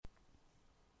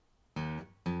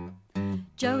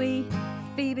Joey,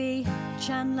 Phoebe,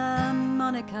 Chandler,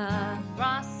 Monica,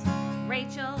 Ross,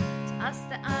 Rachel, to us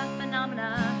the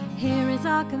phenomena. Here is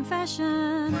our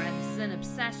confession. It's an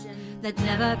obsession that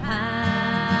never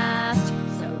passed,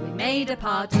 so we made a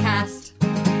podcast.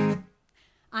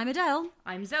 I'm Adele.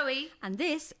 I'm Zoe. And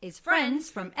this is Friends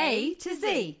from A to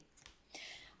Z.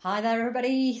 Hi there,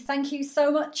 everybody. Thank you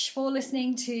so much for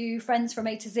listening to Friends from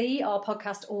A to Z, our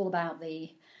podcast all about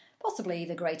possibly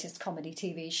the greatest comedy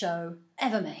TV show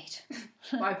ever made.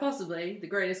 Why possibly the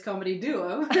greatest comedy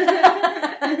duo.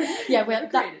 Yeah,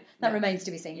 that remains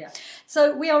to be seen. Yeah.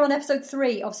 So we are on episode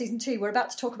 3 of season 2. We're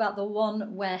about to talk about the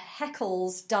one where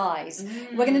Heckles dies.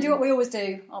 We're going to do what we always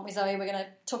do, aren't we, Zoe? We're going to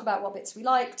talk about what bits we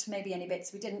liked, maybe any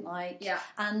bits we didn't like. Yeah.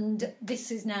 And this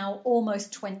is now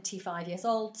almost 25 years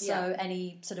old, so Yeah.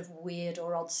 any sort of weird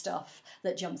or odd stuff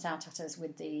that jumps out at us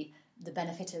with the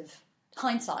benefit of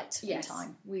hindsight in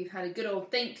time. We've had a good old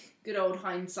think, good old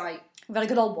hindsight. We've had a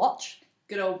good old watch.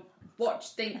 Good old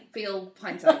watch, think, feel,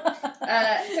 hindsight. So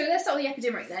let's start with the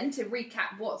epidemic then, to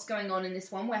recap what's going on in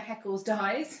this one where Heckles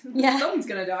dies. Yeah. Someone's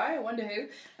going to die, I wonder who.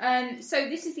 So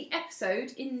this is the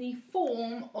episode in the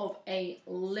form of a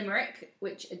limerick,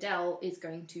 which Adele is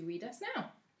going to read us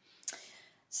now.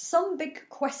 Some big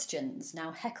questions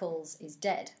now Heckles is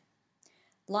dead.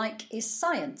 Like, is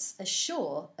science as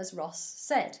sure as Ross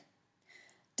said?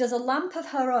 Does a lamp of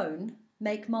her own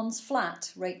make Mon's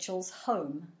flat Rachel's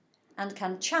home? And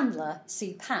can Chandler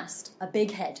see past a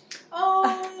big head?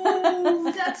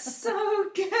 Oh, that's so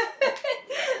good.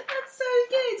 That's so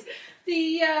good.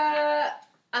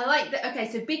 I like that.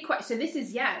 Okay, so big question. So this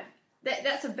is,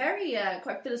 that's a very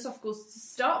quite philosophical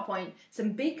start point.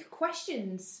 Some big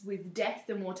questions with death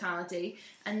and mortality,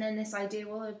 and then this idea,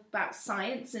 about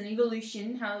science and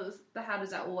evolution. How does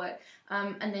that all work?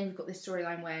 And then we've got this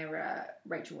storyline where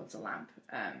Rachel wants a lamp,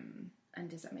 and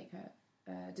does that make her?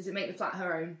 Does it make the flat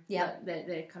her own? Yeah. They're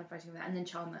kind of fighting with that. And then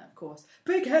Chandler, of course.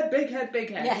 Big head, big head, big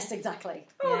head. Yes, exactly.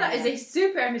 Oh, Yeah. that is a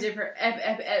super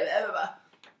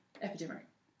epidemic.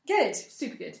 Good.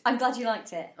 Super good. I'm glad you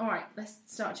liked it. All right, let's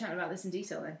start chatting about this in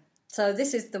detail then. So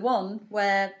this is the one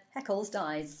where Heckles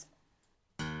dies.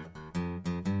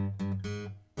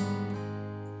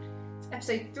 It's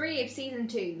episode 3 of season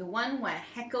 2, the one where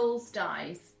Heckles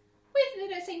dies. They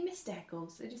don't say Mr.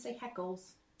 Heckles, they just say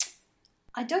Heckles.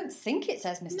 I don't think it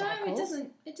says Mr. No, Heckles.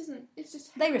 it doesn't. It's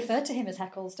just Heckles. They refer to him as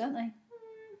Heckles, don't they?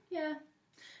 Yeah.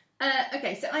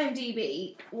 Okay, so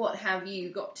IMDb, what have you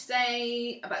got to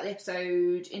say about the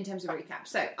episode in terms of recap?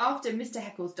 So, after Mr.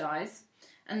 Heckles dies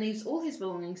and leaves all his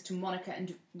belongings to Monica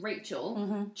and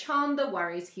Rachel, Chandler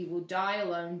worries he will die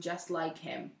alone just like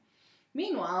him.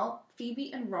 Meanwhile,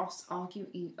 Phoebe and Ross argue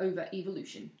over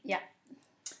evolution. Yeah.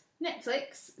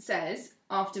 Netflix says,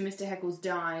 after Mr. Heckles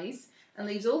dies and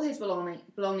leaves all his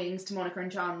belongings to Monica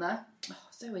and Chandler... Oh,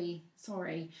 Zoe,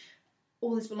 sorry.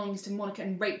 All his belongings to Monica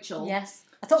and Rachel. Yes.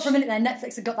 I thought for a minute there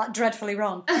Netflix had got that dreadfully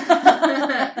wrong.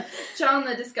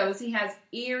 Chandler discovers he has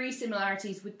eerie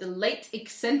similarities with the late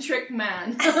eccentric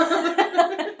man.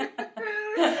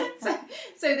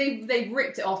 so they've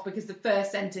ripped it off because the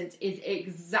first sentence is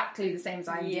exactly the same as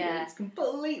IMDb. Yeah. It's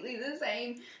completely the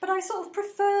same. But I sort of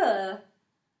prefer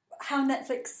how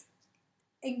Netflix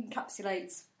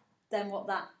encapsulates then what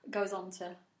that goes on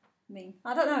to mean.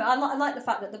 I don't know. I like the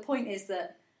fact that the point is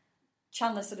that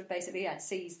Chandler sort of basically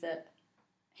sees that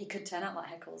he could turn out like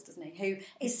Heckles, doesn't he? Who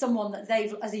is someone that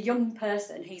they've, as a young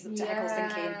person, he's looked at Heckles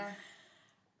thinking,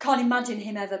 can't imagine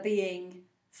him ever being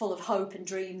full of hope and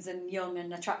dreams and young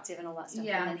and attractive and all that stuff.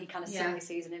 Yeah. And then he kind of suddenly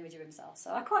sees an image of himself.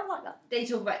 So I quite like that. They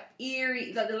talk about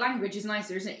eerie, like the language is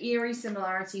nicer, isn't it? Eerie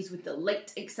similarities with the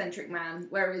late eccentric man,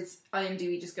 whereas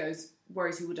IMDb just goes,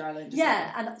 worries he will die alone.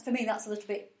 And for me that's a little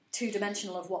bit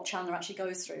two-dimensional of what Chandler actually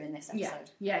goes through in this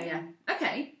episode. Yeah.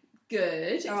 Okay,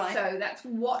 good. All right. So that's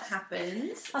what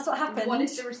happens. That's what happened. What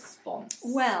is the response?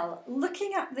 Well,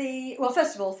 looking at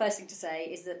first of all, first thing to say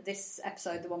is that this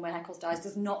episode, the one where Heckles dies,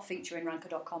 does not feature in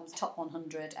Ranker.com's top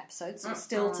 100 episodes. So it's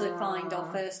still to find our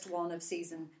first one of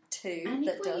season 2 and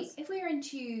that does. If we're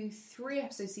into 3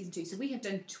 episodes season 2, so we have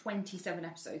done 27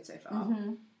 episodes so far.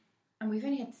 Mm-hmm. And we've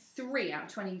only had 3 out of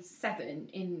 27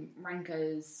 in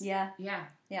Rankers. Yeah.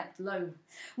 Low.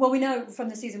 Well, we know from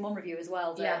the season 1 review as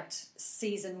well that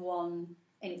season 1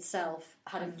 in itself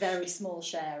had a very small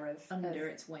share of... Under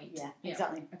its weight. Yeah,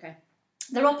 exactly. Okay.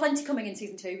 There are plenty coming in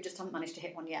season 2, we just haven't managed to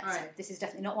hit one yet. Right. So this is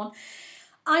definitely not one.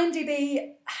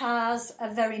 IMDb has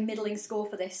a very middling score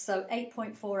for this, so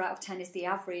 8.4 out of 10 is the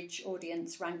average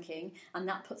audience ranking, and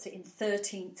that puts it in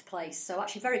 13th place. So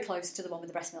actually very close to the one with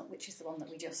the breast milk, which is the one that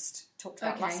we just talked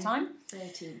about last time.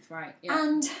 13th, right. Yeah.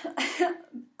 And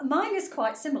mine is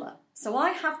quite similar. So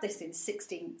I have this in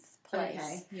 16th place.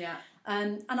 Okay, yeah.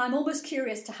 And I'm almost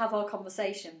curious to have our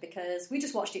conversation because we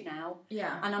just watched it now.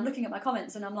 Yeah. And I'm looking at my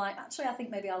comments and I'm like, actually, I think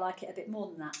maybe I like it a bit more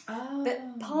than that. Oh.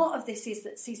 But part of this is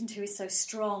that season 2 is so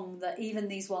strong that even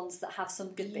these ones that have some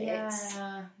good bits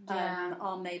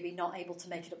are maybe not able to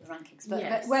make it up the rankings.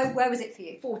 But where was it for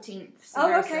you? 14th. So Oh,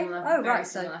 very okay. Similar, Oh, very right.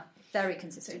 Similar. So very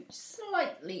consistent. So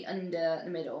slightly under the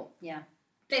middle. Yeah.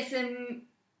 There's some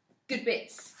good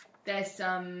bits. There's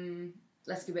some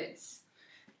less good bits.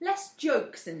 Less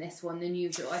jokes in this one than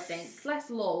usual, I think.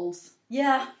 Less lols.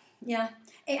 Yeah.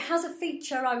 It has a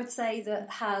feature, I would say, that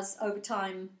has, over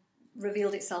time,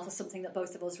 revealed itself as something that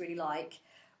both of us really like,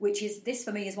 which is, this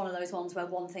for me is one of those ones where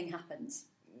one thing happens.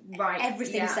 Right.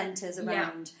 Everything centres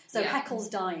around. So Heckle's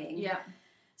dying. Yeah.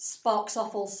 Sparks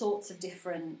off all sorts of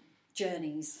different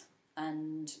journeys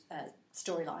and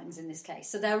storylines in this case.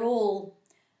 So they're all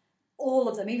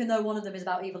of them, even though one of them is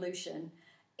about evolution,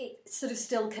 it sort of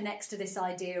still connects to this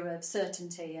idea of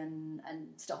certainty and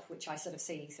stuff, which I sort of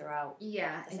see throughout the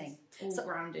thing. It's all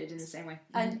grounded in the same way.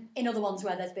 And in other ones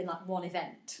where there's been like one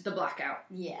event. The blackout.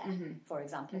 Yeah, for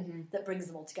example, that brings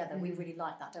them all together. We really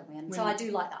like that, don't we? And Really. so I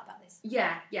do like that about this.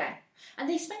 Yeah. And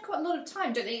they spend quite a lot of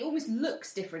time, don't they? It almost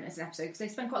looks different as an episode because they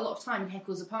spend quite a lot of time in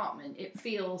Heckle's apartment. It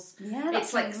feels... Yeah, that's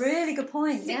it's like a really good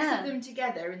point. Six of them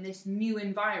together in this new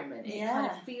environment. It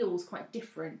kind of feels quite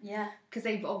different. Yeah. Because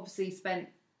they've obviously spent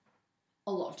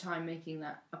a lot of time making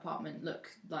that apartment look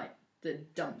like the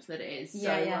dump that it is.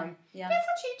 Yeah. It's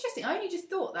actually interesting. I only just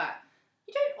thought that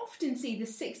you don't often see the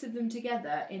 6 of them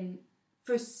together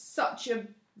for such a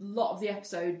lot of the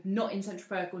episode, not in Central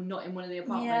Perk or not in one of the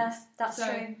apartments. Yeah, that's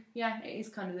true. Yeah, it is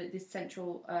kind of this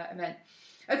central event.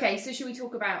 Okay, so should we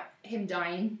talk about him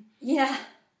dying? Yeah.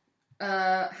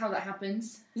 How that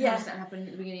happens? Yeah. How does that happen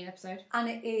at the beginning of the episode? And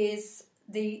it is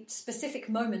the specific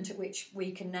moment at which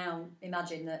we can now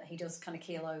imagine that he does kind of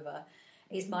keel over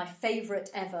is my favourite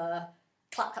ever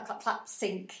clap, clap, clap, clap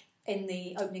sync in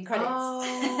the opening credits.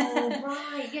 Oh,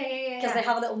 right. Yeah. Because they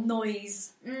have a little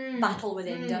noise battle with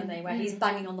him, don't they? Where he's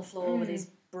banging on the floor with his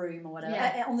broom or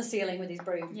whatever. On the ceiling with his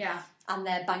broom. Yeah. And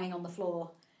they're banging on the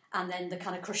floor. And then the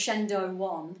kind of crescendo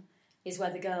one is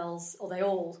where the girls, or they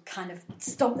all kind of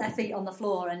stomp their feet on the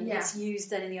floor, and it's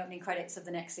used then in the opening credits of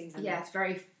the next season. Yeah, it's a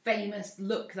very famous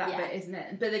look, that bit, isn't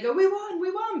it? But they go, we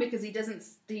won, because he doesn't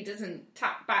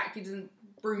tap back, he doesn't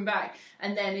broom back,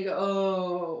 and then you go,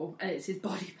 oh, and it's his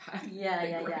body back.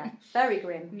 Yeah. Very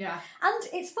grim. Yeah. And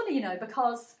it's funny,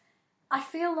 because I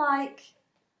feel like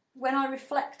when I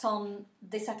reflect on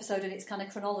this episode and its kind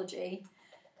of chronology,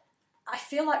 I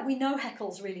feel like we know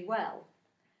Heckles really well.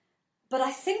 But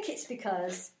I think it's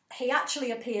because he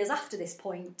actually appears after this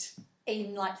point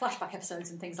in like flashback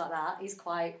episodes and things like that. He's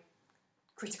quite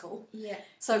critical. Yeah.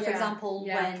 So, for example,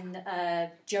 when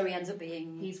Joey ends up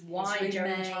being he's why his Joey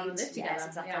and roommate. Chandler live together. Yes,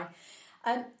 exactly.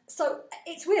 Yeah. So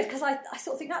it's weird because I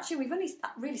sort of think actually we've only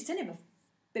really seen him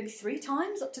maybe 3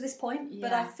 times up to this point.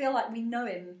 But I feel like we know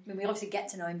him. I mean, we obviously get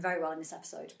to know him very well in this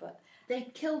episode, but they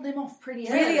killed him off pretty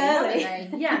early.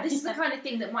 Haven't they? Yeah, this is the kind of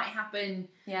thing that might happen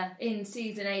in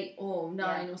season 8 or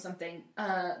 9 or something.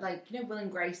 Like, Will and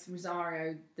Grace,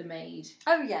 Rosario, the maid.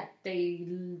 Oh, yeah. They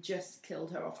just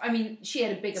killed her off. I mean, she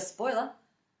had a bigger... Spoiler.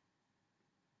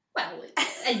 Well,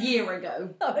 a year ago.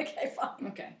 Oh, okay, fine.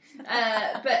 Okay.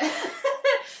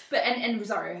 But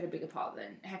Rosario had a bigger part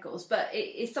than Heckles, but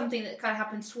it's something that kind of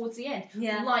happens towards the end.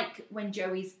 Yeah. Like when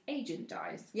Joey's agent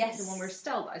dies. Yes. The one where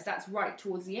Estelle dies. That's right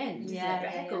towards the end, isn't Yeah,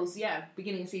 it? But yeah, Heckles,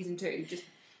 beginning of season 2, just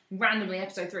randomly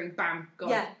episode 3, bam, gone.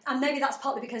 Yeah, and maybe that's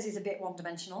partly because he's a bit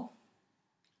one-dimensional.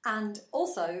 And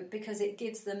also because it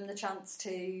gives them the chance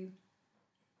to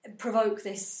provoke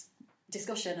this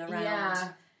discussion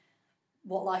around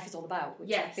what life is all about,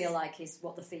 which I feel like is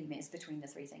what the theme is between the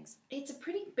 3 things. It's a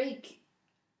pretty big...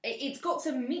 It's got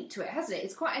some meat to it, hasn't it?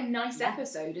 It's quite a nice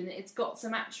episode, and it's got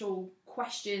some actual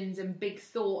questions and big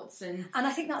thoughts. And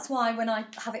I think that's why when I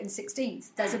have it in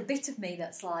 16th, there's a bit of me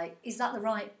that's like, is that the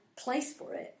right place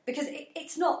for it? Because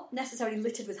it's not necessarily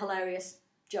littered with hilarious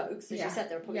jokes. As you said,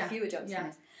 there are probably fewer jokes than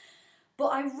this. But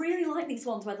I really like these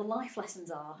ones where the life lessons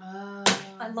are.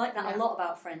 I like that a lot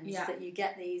about Friends, that you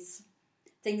get these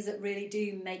things that really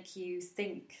do make you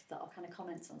think, that are kind of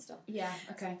comments on stuff. Yeah,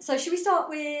 okay. So should we start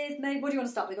with, maybe, what do you want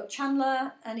to start with? We've got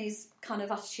Chandler and his kind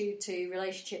of attitude to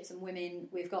relationships and women.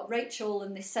 We've got Rachel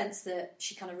and this sense that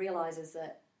she kind of realises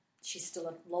that she's still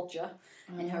a lodger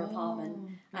in her apartment.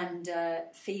 And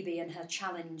Phoebe and her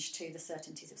challenge to the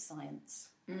certainties of science.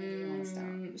 Where do you want to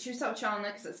start? Should we start with Chandler,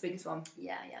 because that's the biggest one?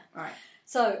 Yeah. All right.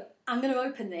 So I'm going to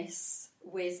open this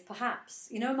with perhaps,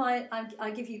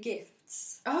 I give you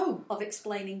gifts of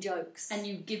explaining jokes. And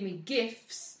you give me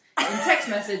gifts in text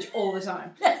message all the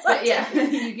time. Yes, But I yeah, do.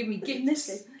 you give me gifts.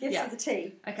 Gifts Yeah. of the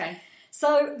tea. Okay.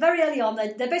 So very early on,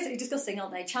 they're basically discussing,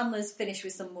 aren't they? Chandler's finished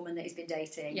with some woman that he's been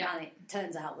dating, Yeah. and it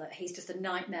turns out that he's just a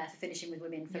nightmare for finishing with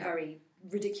women for Yeah. very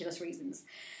ridiculous reasons.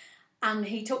 And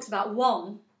he talks about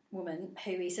one woman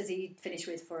who he says he finished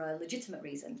with for a legitimate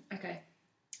reason. Okay.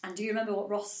 And do you remember what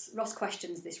Ross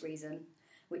questions this reason?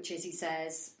 Which is, he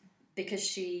says, because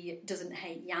she doesn't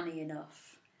hate Yanni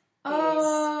enough is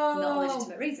not a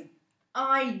legitimate reason.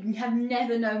 I have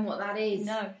never known what that is.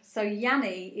 No. So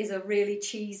Yanni is a really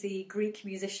cheesy Greek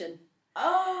musician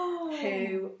Oh.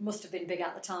 who must have been big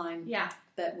at the time, Yeah.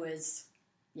 but was,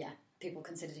 people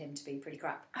considered him to be pretty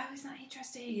crap. Oh, isn't that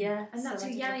interesting? Yeah. And that's so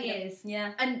who I did Yanni look it up. is.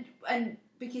 Yeah. And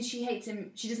because she hates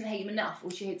him, she doesn't hate him enough,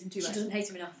 or she hates him too She much. doesn't hate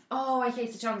him enough. Oh, okay.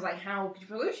 So Charm's like, how could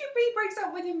you? If he breaks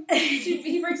up with him,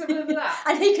 he breaks up with him for that.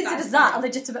 And he considers is that funny. a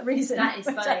legitimate reason. That is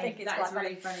which funny. I think is That quite is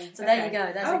really funny. So there you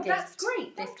go. There's a gift. That's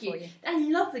great. Gift Thank for you. you. I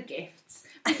love the gifts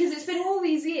because it's been all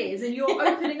these years, and you're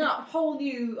opening up whole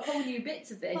new bits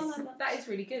of this. I like That is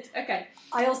really good. Okay.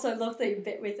 I also love the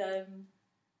bit with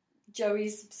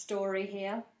Joey's story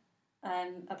here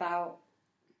about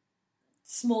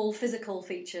small physical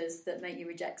features that make you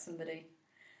reject somebody.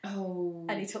 Oh.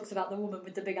 And he talks about the woman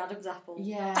with the big Adam's apple.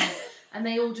 Yeah. And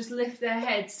they all just lift their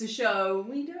heads to show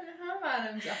we don't have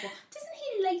Adam's apple. Doesn't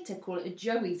he later call it a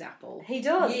Joey's apple? He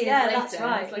does, Years yeah, later. that's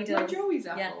right. It's like he my does. Joey's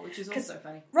apple, Yeah. which is 'Cause also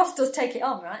funny. Ross does take it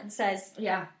on, right, and says,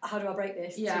 Yeah. how do I break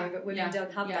this to Yeah, you? But women yeah,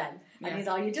 don't have yeah, them. And yeah. he's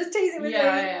like, you're just teasing with me.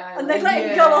 Yeah. And they let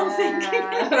him go on thinking.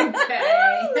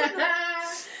 Okay.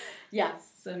 Yeah.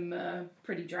 Some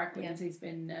pretty drag queens he's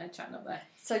been chatting up there.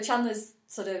 So Chandler's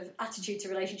sort of attitude to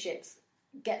relationships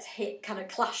gets hit, kind of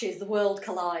clashes, the world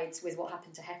collides with what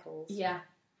happened to Heckles. Yeah.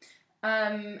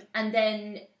 And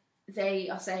then they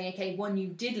are saying, okay, one you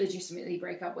did legitimately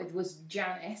break up with was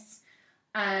Janice.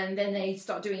 And then they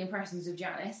start doing impressions of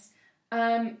Janice.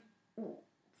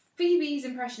 Phoebe's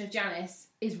impression of Janice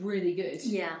is really good.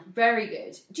 Yeah. Very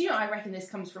good. Do you know, I reckon this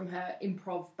comes from her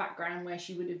improv background where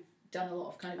she would have done a lot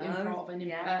of kind of improv and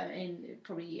in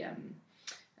probably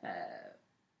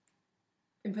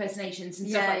impersonations and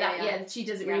stuff like that. Yeah, she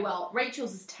does it really well.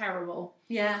 Rachel's is terrible.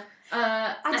 Yeah.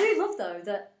 I do love, though,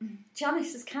 that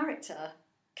Janice's character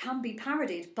can be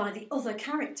parodied by the other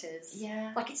characters.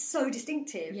 Yeah. Like, it's so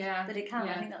distinctive that it can.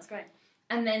 Yeah. I think that's great.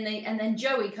 And then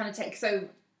Joey kind of takes, so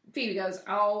Phoebe goes,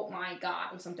 oh my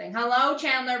God, or something. Hello,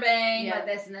 Chandler Bing, like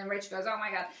this. And then Rachel goes, oh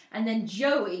my God. And then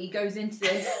Joey goes into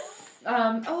this,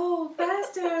 oh,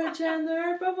 faster,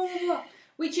 Chandler, blah, blah, blah, blah.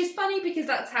 Which is funny because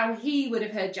that's how he would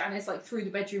have heard Janice, like, through the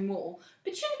bedroom wall.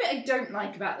 But you know the bit I don't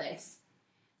like about this?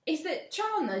 Is that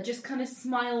Chandler just kind of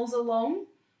smiles along.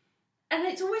 And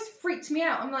it's always freaked me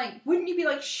out. I'm like, wouldn't you be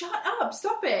like, shut up,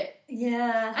 stop it?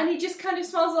 Yeah. And he just kind of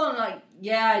smiles along like,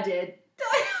 yeah, I did.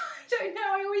 I don't know,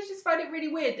 I always just find it really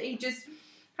weird that he just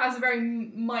has a very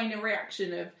minor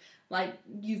reaction of, like,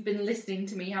 you've been listening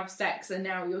to me have sex and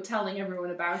now you're telling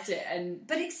everyone about it.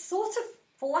 But it's sort of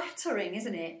flattering,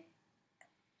 isn't it?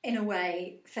 In a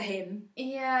way, for him.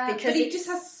 Yeah, because he just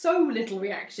has so little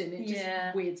reaction, it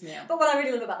just weirds me out. But what I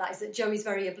really love about that is that Joey's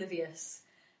very oblivious.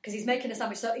 Because he's making a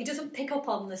sandwich, so he doesn't pick up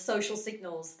on the social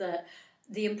signals that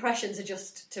the impressions are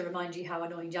just to remind you how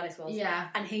annoying Janice was. Yeah.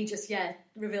 And he just,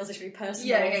 reveals this really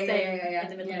personal thing in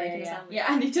the middle of making a sandwich.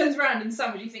 Yeah, and he turns around and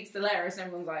sandwich he thinks it's hilarious and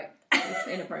everyone's like, it's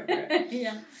inappropriate.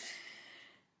 Yeah.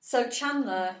 So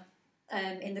Chandler,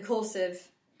 in the course of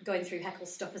going through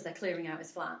Heckle's stuff as they're clearing out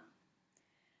his flat,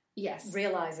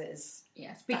 realises...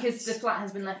 Yes, because the flat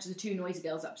has been left to the two noisy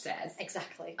girls upstairs.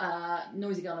 Exactly.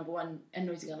 Noisy girl number 1 and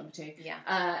noisy girl number 2.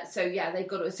 Yeah. They've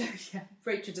got to... So,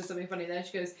 Rachel does something funny there.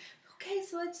 She goes, okay,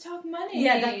 so let's talk money.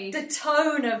 Yeah, the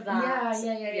tone of that.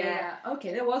 Yeah.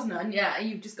 Okay, there was none. Yeah,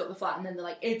 you've just got the flat, and then they're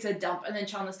like, it's a dump. And then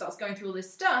Chandler starts going through all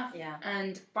this stuff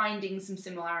and finding some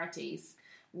similarities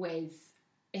with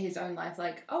his own life.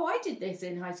 Like, oh, I did this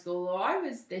in high school, or I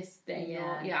was this thing.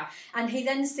 And he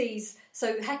then sees...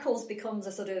 So Heckles becomes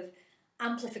a sort of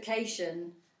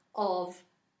amplification of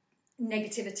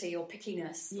negativity or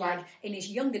pickiness. Yeah. Like, in his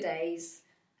younger days...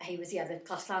 He was, the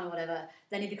class clown or whatever.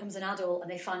 Then he becomes an adult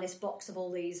and they find this box of all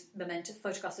these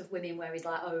photographs of women where he's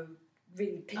like, oh,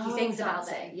 really picky things about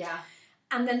them. Yeah.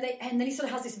 And then he sort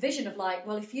of has this vision of like,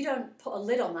 well, if you don't put a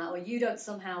lid on that or you don't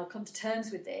somehow come to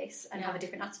terms with this and have a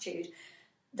different attitude,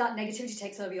 that negativity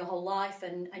takes over your whole life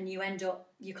and you end up,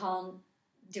 you can't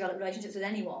develop relationships with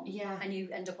anyone. Yeah. And you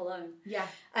end up alone. Yeah.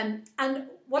 And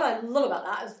what I love about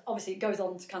that is, obviously it goes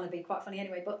on to kind of be quite funny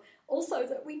anyway, but also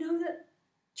that we know that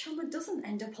Chandler doesn't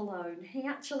end up alone.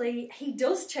 He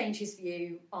does change his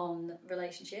view on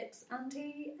relationships and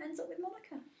he ends up with Monica.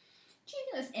 Do you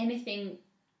think there's anything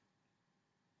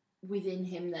within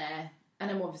him there,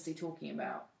 and I'm obviously talking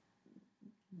about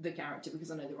the character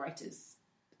because I know the writers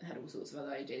had all sorts of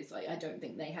other ideas. Like, I don't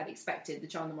think they had expected the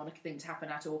Chandler Monica thing to happen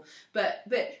at all. But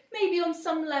maybe on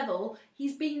some level,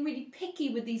 he's being really picky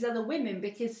with these other women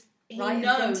because he right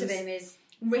knows... in front of him is...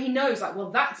 He knows, like, well,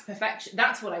 that's perfection.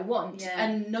 That's what I want. Yeah.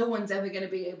 And no one's ever going to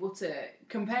be able to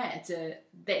compare to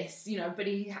this, you know, but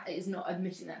he is not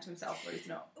admitting that to himself, or he's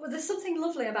not. Well, there's something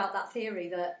lovely about that theory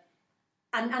that...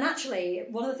 And actually,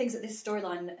 one of the things that this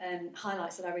storyline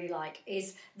highlights that I really like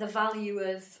is the value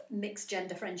of mixed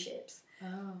gender friendships.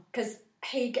 Oh. Because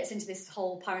he gets into this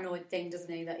whole paranoid thing,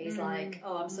 doesn't he? That he's like,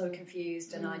 oh, I'm so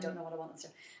confused and I don't know what I want.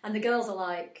 And the girls are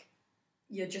like,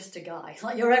 you're just a guy.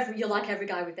 Like you're like every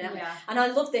guy we've been out with. Yeah. And I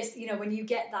love this, you know, when you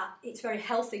get that, it's very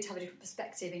healthy to have a different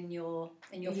perspective in your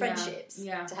friendships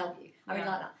to help you. I really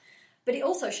like that. But it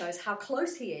also shows how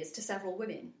close he is to several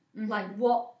women. Like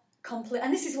what complete,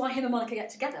 and this is why him and Monica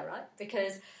get together, right?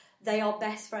 Because they are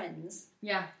best friends.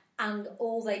 Yeah. And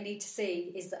all they need to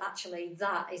see is that actually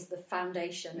that is the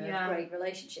foundation of great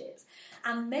relationships.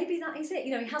 And maybe that is it.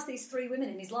 You know, he has these 3 women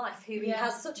in his life who he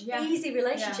has such easy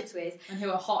relationships with. And who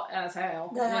are hot as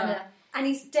hell. And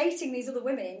he's dating these other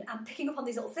women and picking up on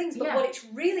these little things. But what it's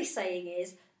really saying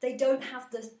is they don't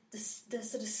have the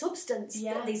sort of substance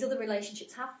that these other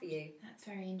relationships have for you. That's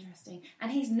very interesting. And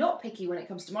he's not picky when it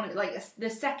comes to Monica. Like, the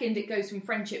second it goes from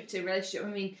friendship to relationship, I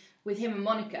mean, with him and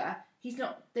Monica... He's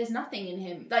not. There's nothing in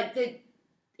him. Like,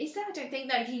 is there? I don't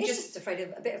think. Like, he's just a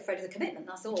bit afraid of the commitment.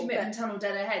 That's all. Commitment, tunnel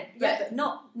dead ahead. But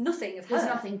nothing of her. There's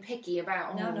nothing picky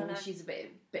about. No. She's a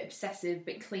bit obsessive, a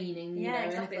bit cleaning. You know,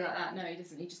 exactly. anything like that. No, he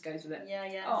doesn't. He just goes with it.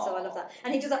 Yeah. Aww. So I love that.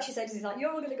 And he does actually say, he's like,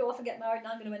 "You're all going to go off and get married, and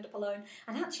I'm going to end up alone."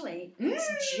 And actually,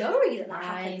 it's Joey that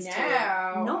happens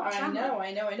to. Not Chandler.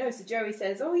 I know. So Joey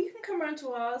says, "Oh, you can come around to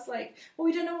ours. Like, well,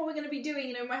 we don't know what we're going to be doing.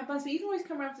 You know, my husband, but you can always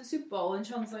come around for the Super Bowl." And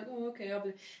Chandler's like, "Oh, okay."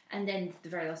 And then the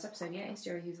very last episode, it's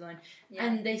Joey who's alone. Yeah.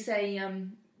 And they say,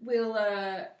 "We'll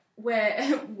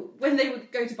when they would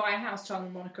go to buy a house, Chandler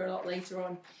and Monica a lot later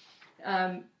on."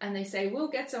 And they say, we'll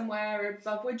get somewhere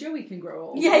above where Joey can grow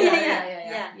old.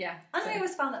 Yeah. And I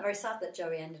always found that very sad that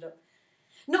Joey ended up...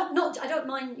 Not. I don't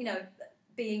mind, you know,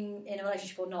 being in a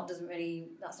relationship or not, doesn't really...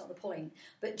 That's not the point.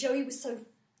 But Joey was so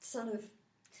sort of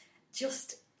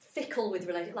just fickle with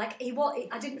relationship. Like,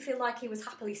 I didn't feel like he was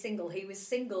happily single. He was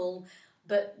single,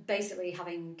 but basically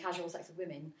having casual sex with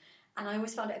women. And I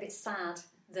always found it a bit sad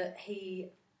that he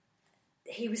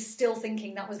was still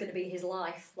thinking that was going to be his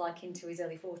life, like into his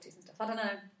early 40s and stuff. I don't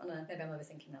know. Maybe I'm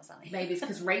overthinking that, Sally. Maybe it's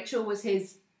because Rachel was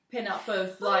his pin-up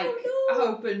of, like,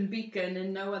 hope and beacon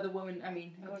and no other woman. I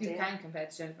mean, who can compare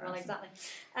to Jennifer Aniston? Well, exactly.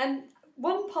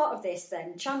 One part of this,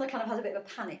 then, Chandler kind of has a bit of a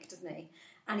panic, doesn't he?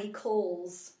 And he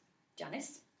calls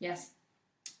Janice. Yes.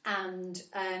 And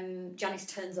Janice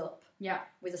turns up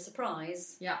with a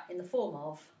surprise in the form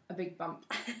of... A big bump.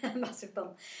 A massive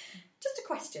bump. Just a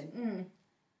question.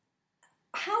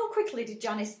 How quickly did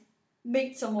Janice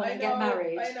meet someone and get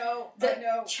married? I know.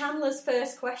 Chandler's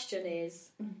first question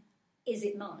is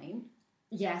it mine?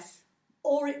 Yes.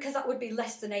 Or, because that would be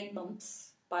less than 8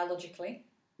 months, biologically.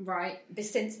 Right.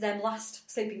 Since them last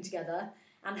sleeping together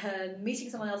and her meeting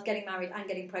someone else, getting married and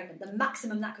getting pregnant. The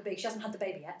maximum that could be, she hasn't had the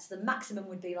baby yet, so the maximum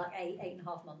would be like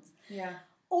 8.5 months. Yeah.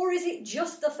 Or is it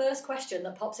just the first question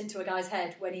that pops into a guy's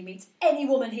head when he meets any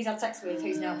woman he's had sex with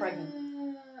who's now pregnant?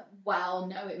 Well,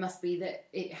 no, it must be that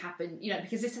it happened, you know,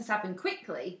 because this has happened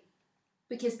quickly.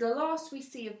 Because the last we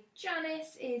see of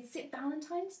Janice is it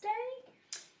Valentine's Day?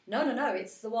 No.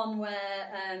 It's the one where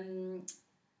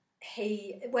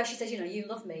where she says, you know, you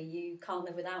love me, you can't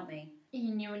live without me.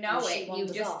 You know it. You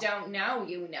just don't know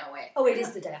you know it. Oh, it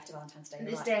is the day after Valentine's Day.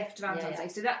 This day after Valentine's Day.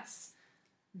 So that's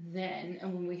then,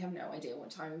 and when we have no idea what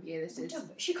time of year this is.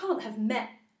 She can't have met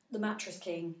the Mattress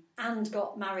King and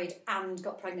got married and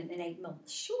got pregnant in 8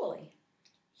 months, surely.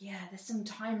 Yeah, there's some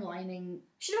timelining.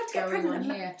 She'd have to get pregnant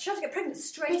here. She'd have to get pregnant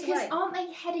straight away. Because aren't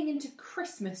they heading into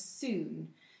Christmas soon?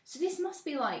 So this must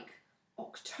be like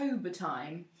October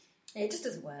time. It just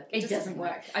doesn't work. It doesn't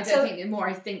work. I don't think. The more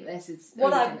I think this, it's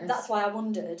that's why I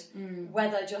wondered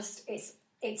whether just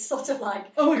it's sort of like,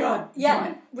 oh my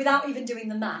god, without even doing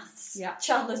the maths. Yeah,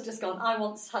 Chandler's just gone, I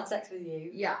once had sex with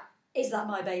you. Yeah, is that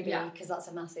my baby? Because that's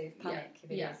a massive panic. If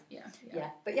it is. Yeah.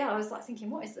 But I was like thinking,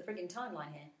 what is the frigging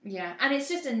timeline here? Yeah, and it's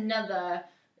just another,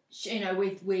 you know,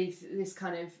 with this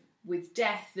kind of with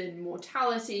death and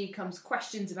mortality comes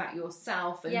questions about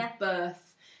yourself, and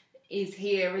birth is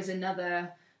here as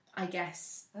another. I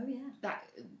guess. Oh yeah.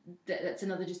 That's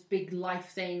another just big life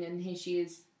thing, and here she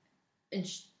is, and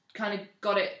she kind of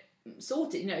got it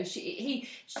sorted. You know,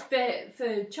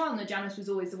 for Chandler, Janice was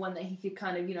always the one that he could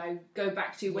kind of, you know, go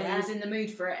back to when he was in the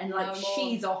mood for it, and like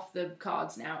she's off the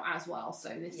cards now as well. So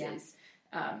this is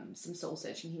some soul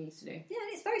searching he needs to do. Yeah,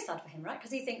 and it's very sad for him, right?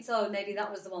 Because he thinks, oh, maybe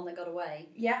that was the one that got away.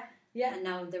 Yeah. And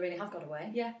now they really have got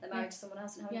away. Yeah. They're married to someone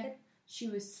else and have a kid. She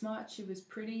was smart, she was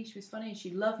pretty, she was funny,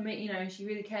 she loved me, you know, she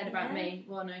really cared about me.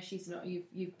 Well, no, she's not.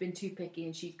 You've been too picky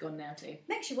and she's gone now too.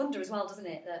 Makes you wonder as well, doesn't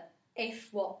it, that if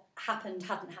what happened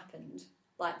hadn't happened,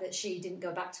 like that she didn't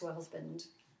go back to her husband,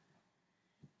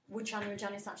 would Chandler and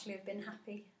Janice actually have been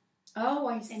happy? Oh,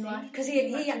 I see. Because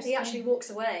he actually walks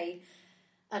away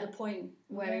at a point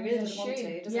where he really doesn't want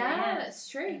to, doesn't he? Yeah, that's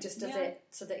true. He just does it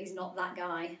so that he's not that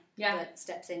guy that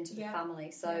steps into the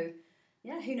family. So...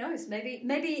 Yeah, who knows? Maybe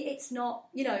it's not,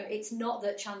 you know, it's not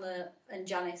that Chandler and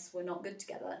Janice were not good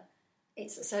together.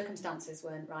 It's the circumstances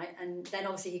weren't right. And then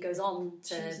obviously he goes on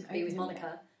to be with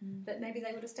Monica. But maybe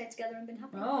they would have stayed together and been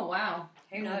happy. Oh, wow.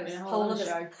 Who knows? Whole other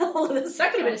show. That could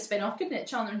have been a spin-off, couldn't it?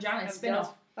 Chandler and Janice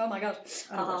spin-off. Oh, my God.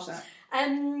 I'll watch that.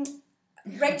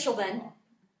 Rachel then.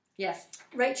 Yes.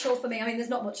 Rachel, for me, I mean, there's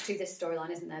not much to this storyline,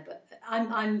 isn't there? But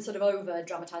I'm sort of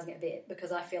over-dramatising it a bit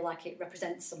because I feel like it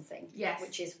represents something. Yes.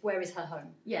 Which is, where is her home?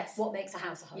 Yes. What makes a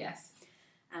house a home? Yes.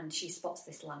 And she spots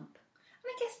this lamp. And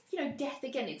I guess, you know, death,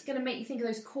 again, it's going to make you think of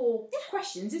those core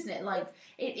questions, isn't it? Like,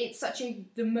 it's such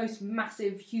the most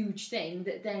massive, huge thing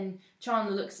that then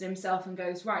Chandler looks at himself and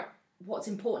goes, right, what's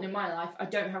important in my life? I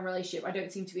don't have a relationship. I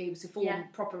don't seem to be able to form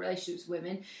proper relationships with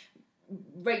women.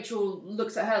 Rachel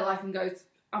looks at her life and goes,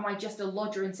 am I just a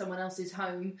lodger in someone else's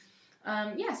home? So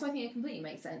I think it completely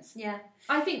makes sense. Yeah.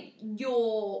 I think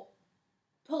you're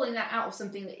pulling that out of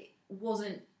something that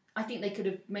wasn't... I think they could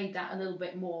have made that a little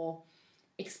bit more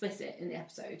explicit in the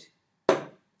episode.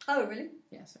 Oh, really?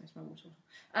 Yeah, sorry, it's my water.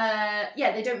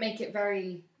 They don't make it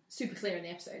very super clear in the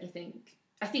episode,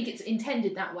 I think it's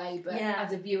intended that way, but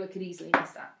as a viewer could easily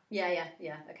miss that. Yeah,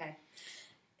 okay.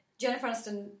 Jennifer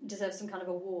Aniston deserves some kind of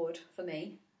award for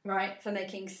me. Right. For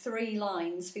making 3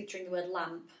 lines featuring the word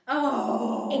lamp.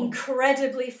 Oh!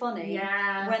 Incredibly funny.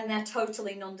 Yeah. When they're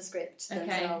totally nondescript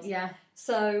themselves. Okay, yeah.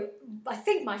 So, I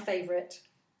think my favourite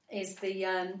is the,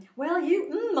 well,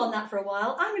 you on that for a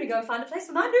while. I'm going to go and find a place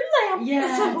for my new lamp. Yeah.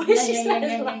 That's the way she says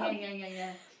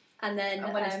Yeah. And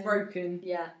then... when it's broken.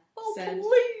 Yeah. Oh, said,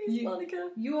 please, Monica.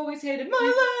 You always hated my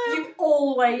lamp. You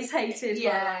always hated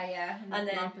my lamp. Yeah. And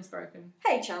then... lamp is broken.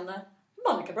 Hey, Chandler.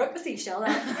 Monica broke the seashell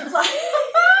lamp. It's like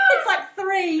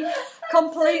 3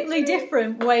 completely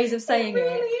different ways of saying it. It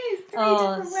really is. 3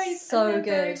 different ways. So good.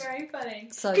 Very, very funny.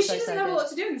 Because she doesn't have a lot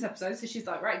to do in this episode, so she's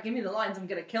like, right, give me the lines, I'm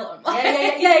going to kill him.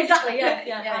 Yeah, exactly.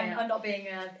 Yeah. I'm not being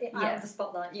out of the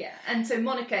spotlight. Yeah, and so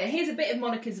Monica, here's a bit of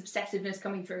Monica's obsessiveness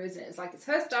coming through, isn't it? It's like, it's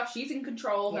her stuff, she's in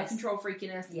control, her control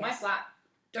freakiness, my flat,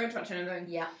 don't touch anything.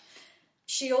 Yeah.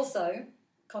 She also,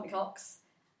 Courtney Cox,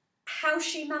 how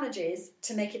she manages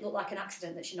to make it look like an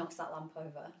accident that she knocks that lamp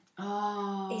over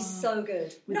is so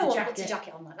good. No one puts a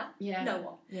jacket on like that. Yeah. No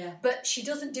one. Yeah. But she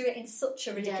doesn't do it in such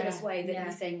a ridiculous way that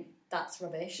you think that's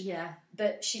rubbish. Yeah.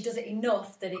 But she does it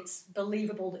enough that it's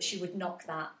believable that she would knock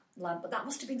that lamp. But that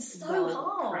must have been so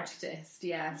hard. Practiced,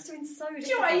 yeah. It must have been so difficult. Do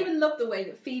you know what? I even love the way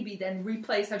that Phoebe then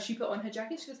replays how she put on her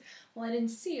jacket. She goes, well, I didn't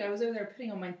see. I was over there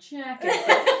putting on my jacket.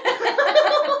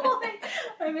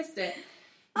 I missed it.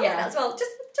 I like that as well. Just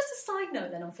a side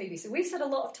note then on Phoebe. So we've said a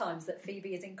lot of times that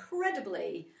Phoebe is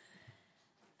incredibly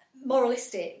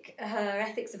moralistic. Her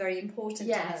ethics are very important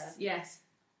to her. Yes.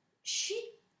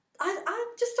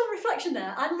 I just on reflection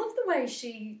there, I love the way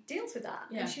she deals with that.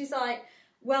 Yeah. And she's like,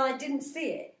 well, I didn't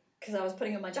see it because I was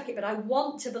putting on my jacket, but I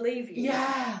want to believe you.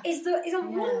 Yeah. Is a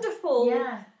wonderful...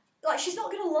 Yeah. Like, she's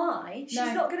not going to lie. She's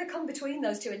not going to come between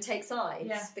those two and take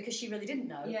sides because she really didn't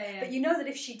know. Yeah. But you know that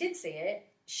if she did see it,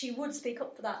 she would speak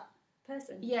up for that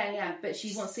person. Yeah, but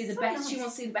she wants to see the best. Nice. She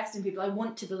wants to see the best in people. I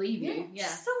want to believe you. Yeah.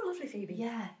 She's so lovely, Phoebe.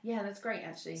 Yeah, that's great,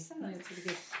 actually. So nice. That's really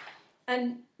good.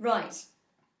 And, right,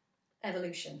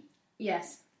 evolution.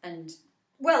 Yes. And,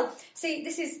 well, see,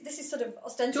 this is sort of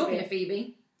ostensibly... Talking of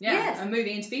Phoebe. Yeah, yes. I'm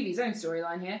moving into Phoebe's own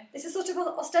storyline here. This is sort of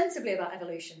ostensibly about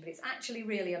evolution, but it's actually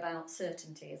really about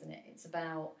certainty, isn't it? It's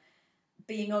about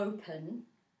being open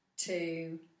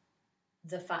to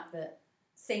the fact that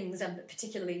things, and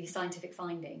particularly scientific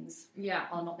findings,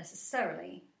 are not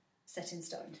necessarily set in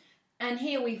stone. And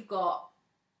here we've got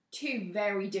 2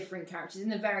 very different characters. In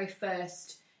the very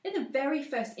first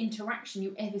interaction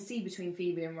you ever see between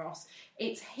Phoebe and Ross,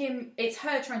 it's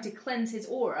her trying to cleanse his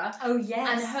aura. Oh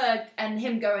yes. And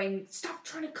him going, stop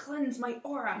trying to cleanse my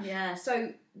aura. Yeah.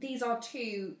 So these are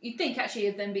 2, you'd think actually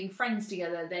of them being friends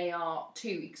together, they are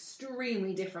 2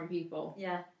 extremely different people.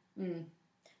 Yeah.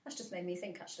 That's just made me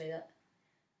think actually that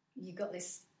you got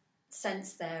this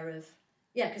sense there of,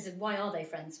 because why are they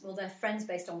friends? Well, they're friends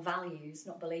based on values,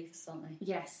 not beliefs, aren't they?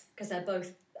 Yes. Because they're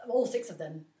both, all 6 of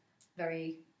them,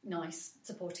 very nice,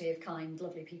 supportive, kind,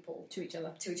 lovely people. To each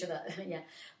other. Yeah.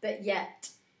 But yet,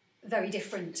 very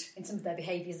different in some of their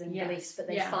behaviours and beliefs, but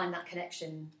they find that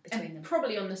connection between them.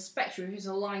 Probably on the spectrum, if you just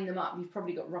line them up, you've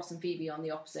probably got Ross and Phoebe on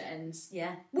the opposite ends.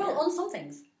 Yeah. Well, on some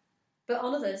things. But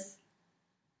on others,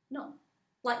 no.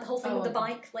 Like the whole thing with the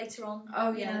bike later on.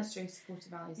 Oh, yeah, that's true.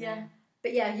 Supportive values. Yeah.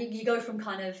 But you go from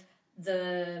kind of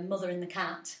the mother and the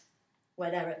cat, where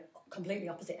they're at completely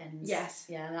opposite ends. Yes.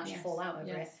 Yeah, and actually fall out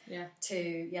over it. Yeah.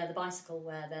 To, the bicycle,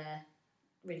 where they're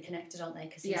really connected, aren't they?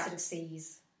 Because he sort of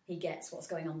he gets what's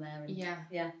going on there. And,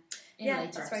 Yeah. In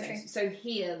later that's very true. So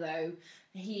here, though,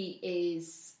 he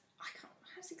is...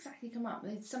 How's it exactly come up?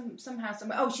 Somehow...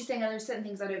 Oh, she's saying there's certain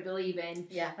things I don't believe in.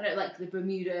 Yeah. I don't like the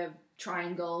Bermuda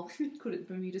Triangle. Call it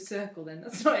the Bermuda Circle then.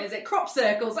 That's not it, is it? Crop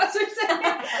circles. That's what I'm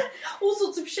saying. All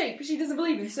sorts of shapes. She doesn't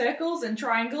believe in circles and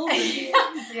triangles.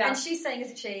 And, And she's saying,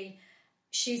 isn't she?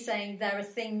 She's saying there are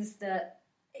things that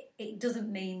it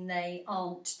doesn't mean they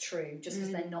aren't true just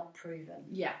because they're not proven.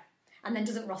 Yeah. And then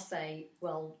doesn't Ross say,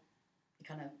 well,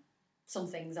 kind of, some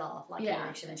things are like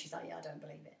evolution, and she's like, I don't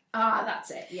believe it. Ah,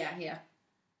 that's it. Yeah.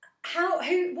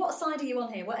 What side are you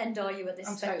on here? What end are you at this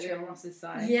spectrum? I'm totally on Ross's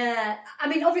side. Yeah, I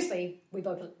mean, obviously, we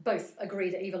both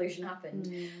agree that evolution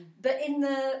happened, but in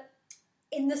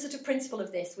the sort of principle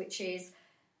of this, which is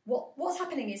what's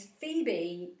happening is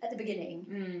Phoebe at the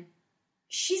beginning,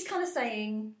 she's kind of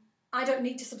saying, I don't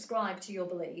need to subscribe to your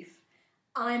belief.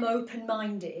 I'm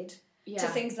open-minded to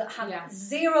things that have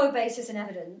zero basis in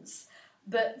evidence,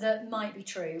 but that might be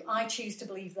true. I choose to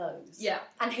believe those. Yeah.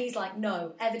 And he's like,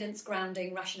 no, evidence,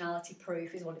 grounding, rationality,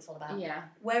 proof is what it's all about. Yeah.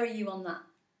 Where are you on that?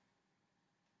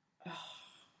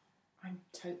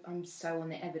 I'm so on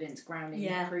the evidence, grounding,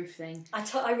 and proof thing.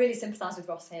 I really sympathise with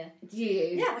Ross here. Do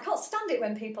you? Yeah, I can't stand it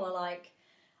when people are like,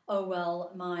 oh,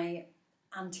 well, my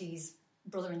auntie's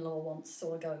brother-in-law once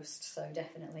saw a ghost, so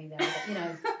definitely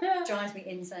there. Drives me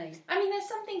insane. I mean, there's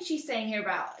something she's saying here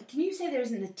about, can you say there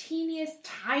isn't the teeniest,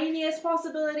 tiniest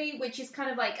possibility, which is kind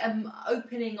of like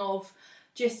opening of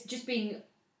just being,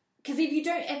 because if you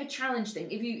don't ever challenge things,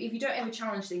 if you don't ever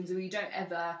challenge things, or you don't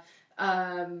ever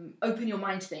open your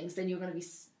mind to things, then you're going to be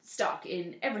stuck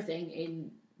in everything,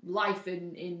 in life,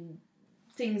 in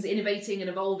things innovating and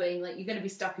evolving. Like, you're going to be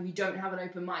stuck if you don't have an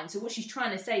open mind. So what she's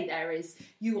trying to say there is,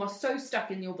 you are so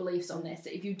stuck in your beliefs on this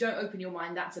that if you don't open your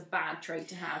mind, that's a bad trait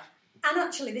to have. And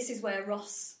actually, this is where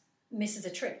Ross misses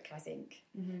a trick, I think,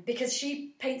 because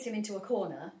she paints him into a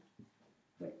corner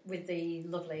with the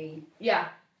lovely,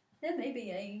 there may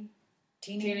be a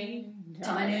teeny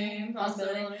tiny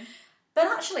possibility. But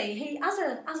actually, he, as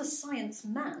a science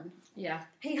man,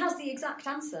 he has the exact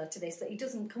answer to this that he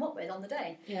doesn't come up with on the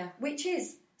day. Yeah. Which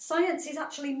is, science is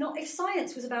actually not... If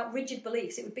science was about rigid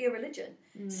beliefs, it would be a religion.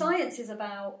 Science is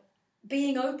about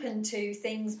being open to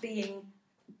things being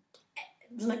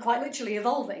quite literally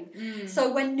evolving.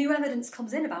 So when new evidence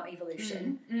comes in about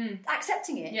evolution,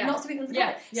 accepting it, not something under the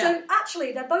carpet. So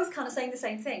actually, they're both kind of saying the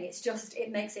same thing. It's just,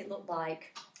 it makes it look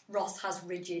like Ross has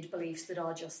rigid beliefs that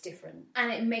are just different. And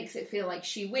it makes it feel like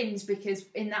she wins, because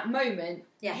in that moment,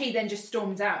 he then just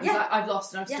storms out. He's like, I've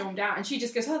lost and I've stormed out. And she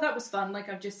just goes, oh, that was fun. Like,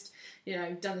 I've just,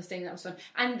 done this thing, that was fun.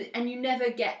 And you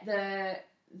never get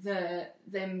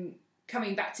them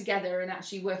coming back together and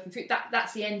actually working through.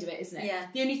 That's the end of it, isn't it? Yeah.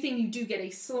 The only thing you do get a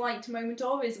slight moment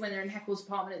of is when they're in Heckle's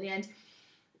apartment at the end.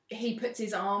 He puts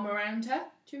his arm around her.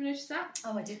 Do you notice that?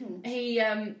 Oh, I didn't.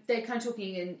 They're kind of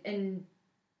talking and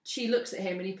she looks at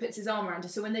him and he puts his arm around her.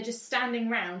 So when they're just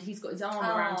standing round, he's got his arm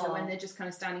around her when they're just kind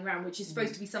of standing around, which is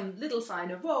supposed to be some little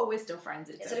sign of, we're still friends.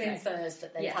 It sort of infers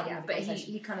that they've had another conversation. But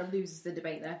he kind of loses the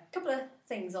debate there. A couple of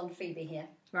things on Phoebe here.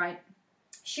 Right.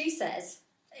 She says,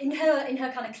 in her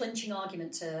kind of clinching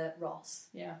argument to Ross,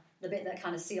 the bit that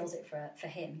kind of seals it for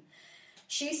him,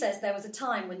 she says there was a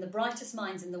time when the brightest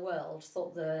minds in the world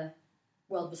thought the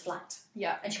world was flat.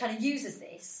 Yeah. And she kind of uses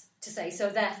this to say, so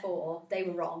therefore they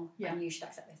were wrong and you should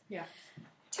accept this. Yeah.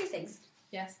 Two things.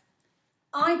 Yes.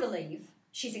 I believe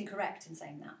she's incorrect in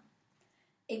saying that.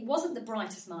 It wasn't the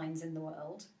brightest minds in the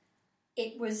world.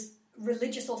 It was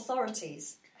religious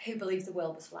authorities who believed the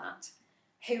world was flat,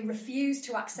 who refused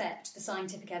to accept the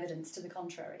scientific evidence to the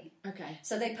contrary. Okay.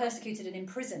 So they persecuted and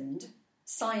imprisoned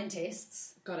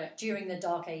scientists. Got it. During the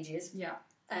Dark Ages. Yeah.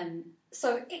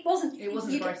 So it wasn't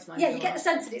the brightest minds. Yeah, you get the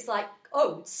sense that it's like,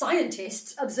 oh,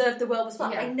 scientists observed the world was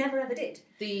flat. They never ever did.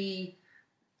 The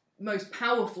most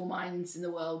powerful minds in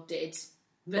the world did.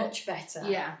 much better.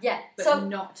 Yeah. Yeah. But So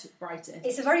not brightest.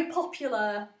 it's a very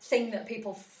popular thing that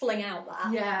people fling out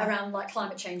that around like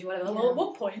climate change or whatever. Yeah. Well, at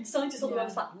one point, scientists thought the world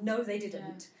was Yeah. flat. No, they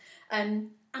didn't.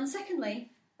 And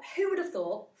secondly, who would have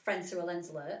thought, friends through a lens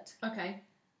alert, Okay.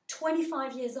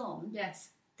 25 years on, Yes.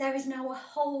 there is now a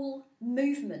whole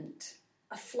movement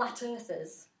of flat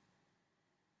earthers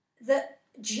that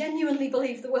genuinely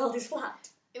believe the world is flat.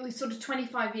 It was sort of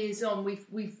 25 years on. We've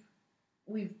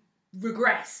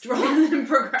regressed rather than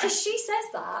progressed. Because she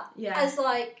says that as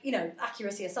like, you know,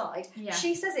 accuracy aside,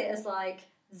 she says it as like,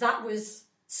 that was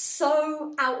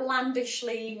so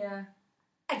outlandishly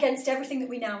against everything that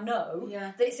we now know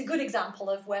that it's a good example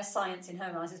of where science in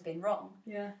her eyes has been wrong.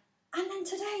 Yeah. And then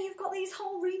today you've got these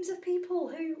whole reams of people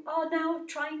who are now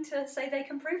trying to say they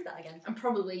can prove that again. And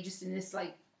probably just in this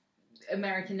like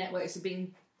American networks of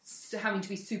being having to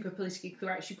be super politically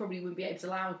correct, she probably wouldn't be able to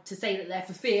allow to say that they're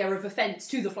for fear of offence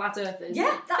to the flat earthers.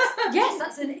 Yeah,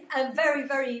 that's a very,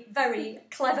 very, very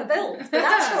clever build. But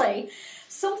actually,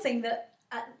 something that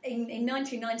in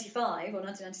 1995 or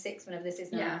 1996, whenever this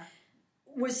is now,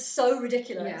 was so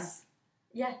ridiculous.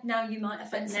 Yeah, now you might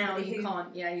offend But now somebody you who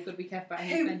can't. Yeah, you've got to be careful.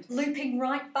 who, looping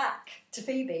right back to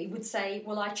Phoebe, would say,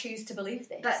 "Well, I choose to believe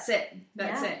this." That's it.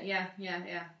 That's it. Yeah.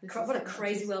 What a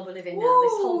crazy world we live in now.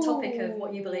 This whole topic of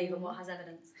what you believe and what has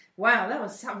evidence. Wow, that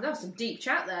was some deep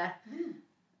chat there.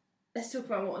 Let's talk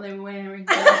about what they were wearing.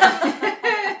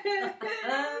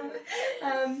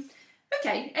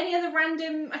 Okay, any other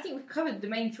random... I think we've covered the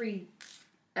main three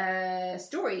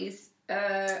stories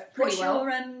pretty What's well.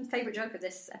 your favourite joke of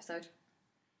this episode?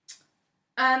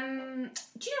 Do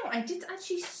you know what? I did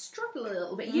actually struggle a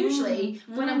little bit. Usually,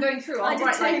 when I'm going through, I'll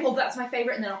write like, "Oh, that's my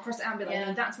favourite," and then I'll cross it out and be like,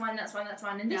 "No, that's mine, that's mine, that's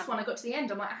mine." And this one, I got to the end,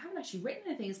 I'm like, I haven't actually written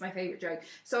anything as my favourite joke,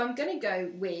 so I'm going to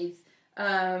go with,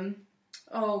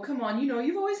 "Oh, come on, you know,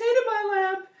 you've always hated my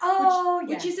lamp." Oh,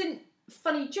 which isn't a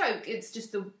funny joke. It's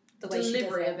just the way she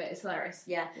delivery does of it is hilarious.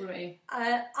 Yeah. What about you?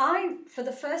 I, for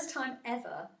the first time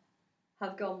ever,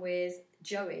 have gone with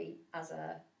Joey as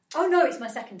a... Oh, no, it's my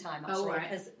second time, actually. Oh, right.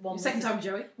 Because one was Second time,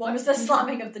 Joey. One was the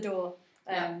slamming of the door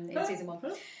in season 1.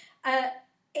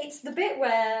 It's the bit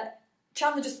where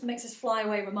Chandler just makes this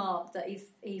flyaway remark that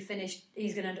he's going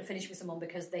to end up finishing with someone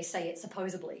because they say it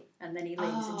supposedly, and then he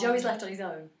leaves. And Joey's left on his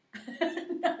own.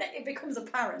 It becomes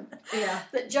apparent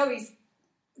that Joey's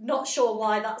not sure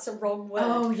why that's a wrong word.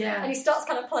 Oh, yeah. And he starts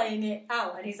kind of playing it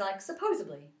out, and he's like,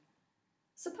 supposedly,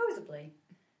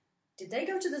 did they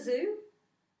go to the zoo?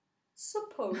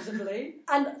 Supposedly.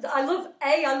 And I love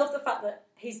the fact that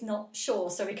he's not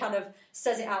sure, so he kind of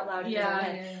says it out loud in his own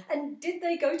head. And did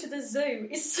they go to the zoo?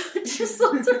 It's such a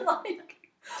sort of like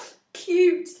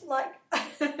cute, like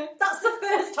that's the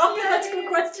first hypothetical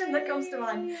question that comes to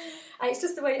mind. And it's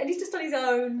just the way, and he's just on his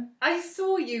own. I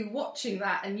saw you watching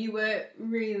that, and you were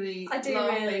really laughing.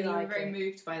 Really you were like very it.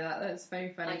 moved by that. That's very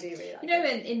funny. I do really like You know,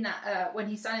 in that when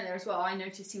he's standing there as well, I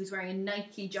noticed he was wearing a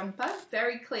Nike jumper,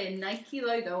 very clear Nike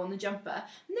logo on the jumper.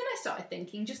 And then I started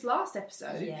thinking, just last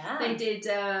episode, they did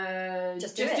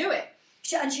Just Do It.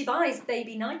 And she buys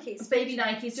baby Nikes. Baby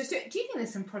Nikes, Just Do It. Do you think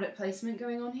there's some product placement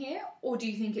going on here? Or do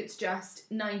you think it's just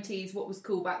 90s, what was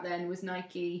cool back then was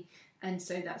Nike, and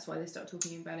so that's why they start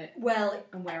talking about it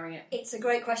and wearing it? It's a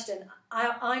great question.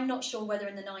 I'm not sure whether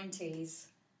in the 90s...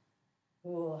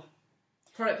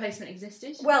 product placement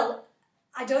existed? Well,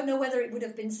 I don't know whether it would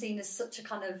have been seen as such a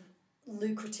kind of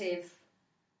lucrative...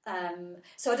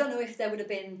 so I don't know if there would have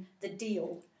been the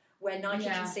deal where Nike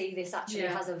can see this actually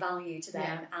has a value to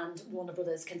them and Warner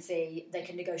Brothers can see they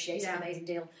can negotiate an amazing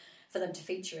deal for them to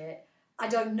feature it. I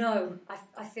don't know.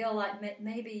 I feel like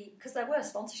maybe... Because there were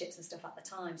sponsorships and stuff at the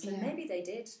time, so maybe they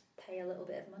did pay a little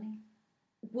bit of money.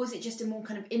 Was it just a more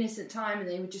kind of innocent time and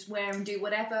they would just wear and do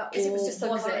whatever? Or it was just so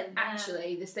was current, it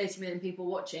actually, there's 30 million people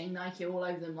watching, Nike all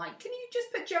over them like, can you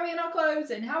just put Joey in our clothes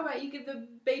and how about you give the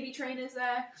baby trainers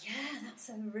there? Yeah, that's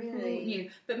a really... new.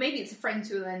 But maybe it's a friend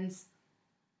to a lens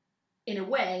in a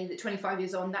way that 25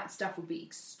 years on, that stuff would be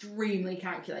extremely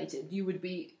calculated. You would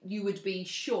be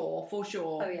sure, for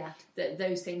sure, that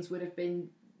those things would have been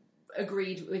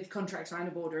agreed with contracts around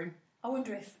a boardroom. I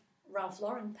wonder if Ralph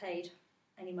Lauren paid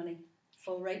any money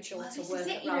for Rachel to work at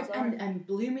it, Ralph Lauren. And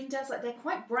Bloomingdale's, like, they're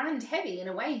quite brand heavy in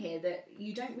a way here that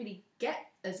you don't really get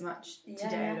as much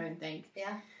today, I don't think.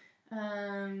 Yeah.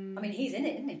 I mean, he's in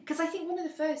it, isn't he? Because I think one of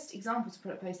the first examples of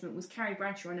product placement was Carrie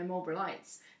Bradshaw and her Marlboro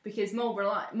Lights. Because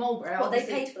Marlboro, they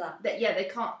paid for that.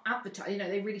 They can't advertise. You know,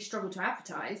 they really struggle to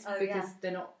advertise because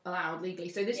they're not allowed legally.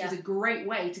 So this was a great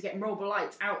way to get Marlboro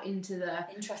Lights out into the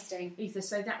ether.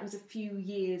 So that was a few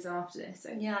years after this.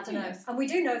 So, yeah, I don't know. And we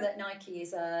do know that Nike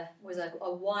was a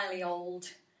wily old,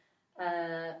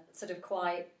 sort of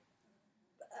quite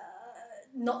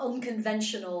not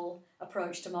unconventional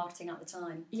approach to marketing at the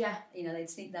time. Yeah. You know, they'd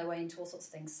sneak their way into all sorts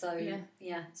of things. So,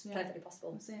 yeah, it's perfectly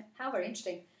possible. That's it. How very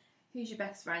interesting. Who's your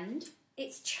best friend?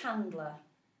 It's Chandler.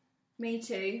 Me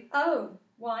too. Oh,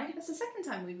 why? That's the second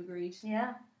time we've agreed.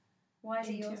 Yeah. Why is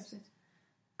it In 2 yours? episodes.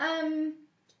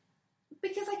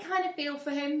 Because I kind of feel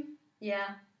for him.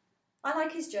 Yeah. I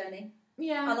like his journey.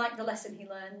 Yeah. I like the lesson he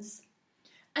learns.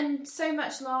 And so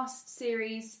much last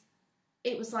series,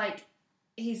 it was like,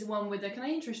 he's the one with the, can I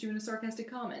interest you in a sarcastic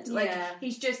comment? Like, Yeah.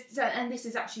 he's just, and this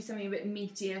is actually something a bit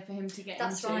meatier for him to get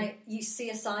That's into. right. You see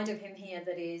a side of him here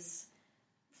that is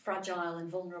fragile and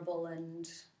vulnerable, and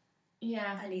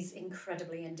he's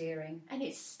incredibly endearing. And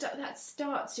that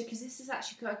starts to, because this is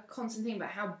actually a constant thing about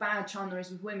how bad Chandler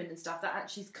is with women and stuff, that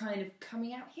actually is kind of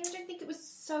coming out here. I don't think it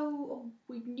was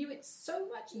we knew it so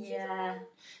much. Yeah.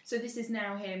 So this is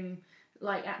now him,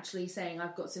 like, actually saying,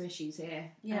 I've got some issues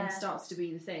here. Yeah. And starts to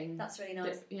be the thing. That's really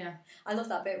nice. I love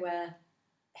that bit where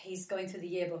he's going through the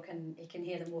yearbook and he can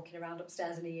hear them walking around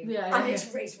upstairs in the yearbook. Yeah, and yeah.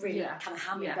 it's really kind of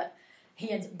hammy, Yeah. but he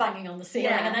ends up banging on the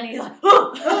ceiling, Yeah. and then he's like,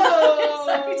 oh! Oh,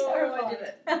 so I terrifying.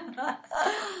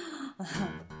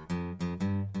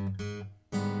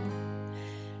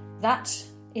 That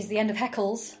is the end of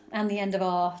Heckles and the end of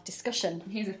our discussion.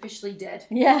 He's officially dead.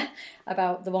 Yeah,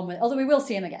 about the one where, although we will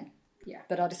see him again. Yeah.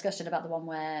 But our discussion about the one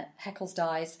where Heckles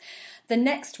dies. The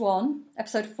next one,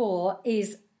 episode 4,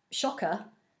 is Shocker,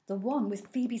 the one with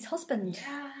Phoebe's husband.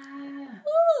 Yeah.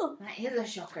 Oh. That is a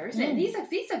shocker, isn't it?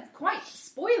 These are quite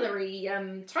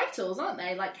spoilery titles, aren't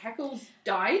they? Like, Heckles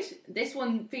died. This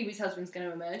one, Phoebe's husband's going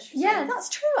to emerge. So. Yeah, that's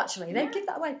true, actually. They give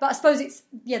that away. But I suppose it's,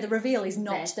 the reveal is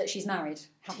not Dead. that she's married.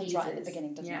 Happens right at the Teasers.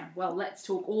 beginning, doesn't it? Yeah, well, let's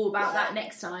talk all about that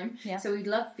next time. Yeah. So we'd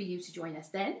love for you to join us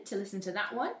then to listen to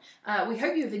that one. We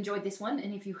hope you have enjoyed this one,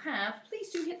 and if you have, please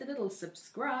do hit the little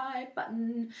subscribe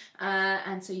button,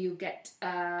 and so you'll get,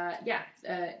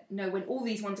 know when all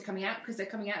these ones are coming out, because they're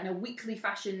coming out in a weekly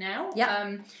fashion now.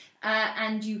 Yeah.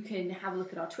 And you can have a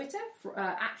look at our Twitter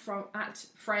at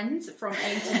friends from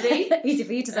A to Z. Easy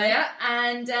for you to say. Yeah,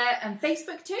 and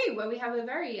Facebook too, where we have a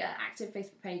very active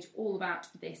Facebook page all about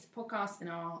this podcast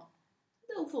and our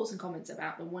little thoughts and comments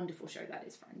about the wonderful show that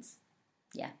is Friends.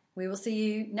 Yeah. We will see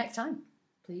you next time.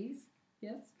 Please.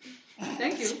 Yes.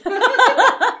 Thank you.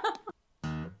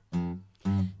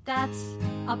 That's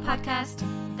our podcast.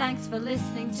 Thanks for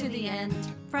listening to the end.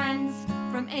 Friends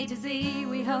from A to Z,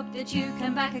 we hope that you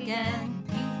come back again.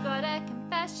 You've got a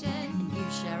confession, and you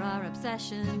share our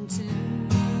obsession too.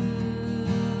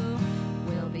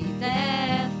 We'll be there